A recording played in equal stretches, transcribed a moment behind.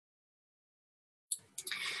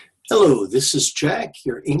Hello, this is Jack,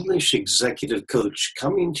 your English executive coach,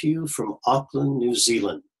 coming to you from Auckland, New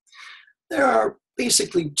Zealand. There are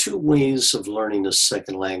basically two ways of learning a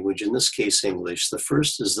second language, in this case, English. The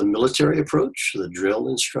first is the military approach, the drill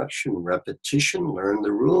instruction, repetition, learn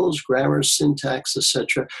the rules, grammar, syntax,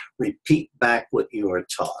 etc. Repeat back what you are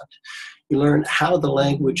taught. You learn how the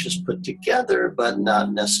language is put together, but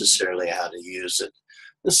not necessarily how to use it.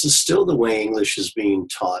 This is still the way English is being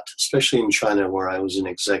taught, especially in China, where I was an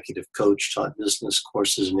executive coach, taught business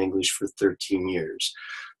courses in English for 13 years.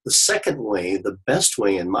 The second way, the best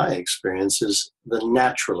way in my experience, is the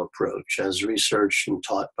natural approach, as researched and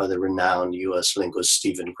taught by the renowned U.S. linguist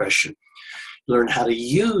Stephen Gresham. Learn how to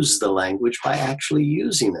use the language by actually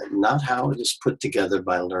using it, not how it is put together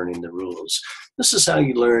by learning the rules. This is how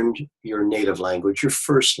you learned your native language, your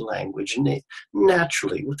first language,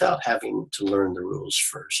 naturally, without having to learn the rules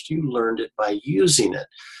first. You learned it by using it.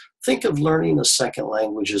 Think of learning a second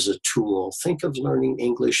language as a tool. Think of learning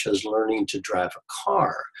English as learning to drive a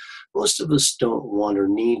car. Most of us don't want or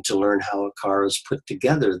need to learn how a car is put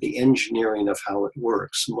together, the engineering of how it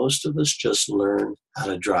works. Most of us just learn how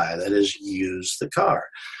to drive, that is, use the car.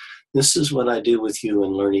 This is what I do with you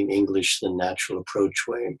in learning English the natural approach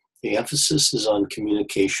way. The emphasis is on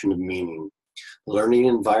communication of meaning. The learning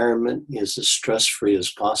environment is as stress-free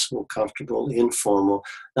as possible, comfortable, informal,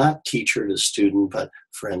 not teacher to student, but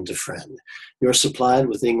friend to friend. You're supplied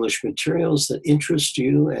with English materials that interest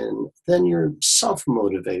you, and then you're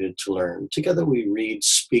self-motivated to learn. Together we read,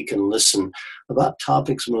 speak, and listen about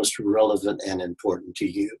topics most relevant and important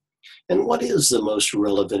to you. And what is the most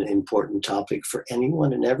relevant, important topic for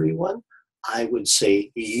anyone and everyone? I would say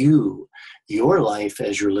you, your life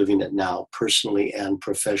as you're living it now, personally and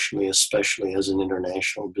professionally, especially as an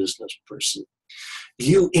international business person.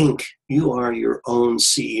 You, Inc., you are your own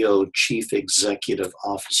CEO, Chief Executive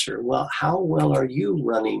Officer. Well, how well are you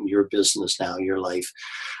running your business now, your life?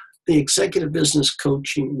 The executive business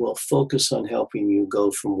coaching will focus on helping you go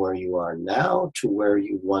from where you are now to where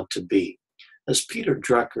you want to be. As Peter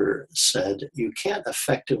Drucker said, you can't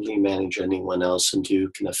effectively manage anyone else until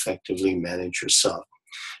you can effectively manage yourself.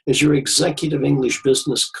 As your executive English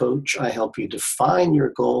business coach, I help you define your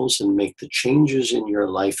goals and make the changes in your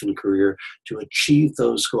life and career to achieve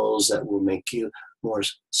those goals that will make you more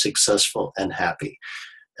successful and happy.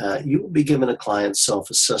 You will be given a client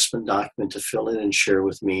self-assessment document to fill in and share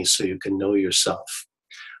with me so you can know yourself.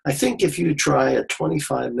 I think if you try a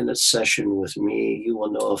 25-minute session with me, you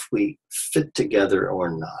will know if we fit together or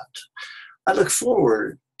not. I look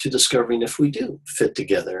forward to discovering if we do fit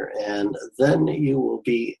together, and then you will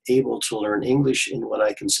be able to learn English in what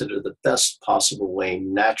I consider the best possible way,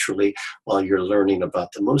 naturally, while you're learning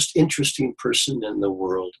about the most interesting person in the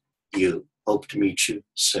world, you. Hope to meet you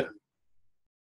soon.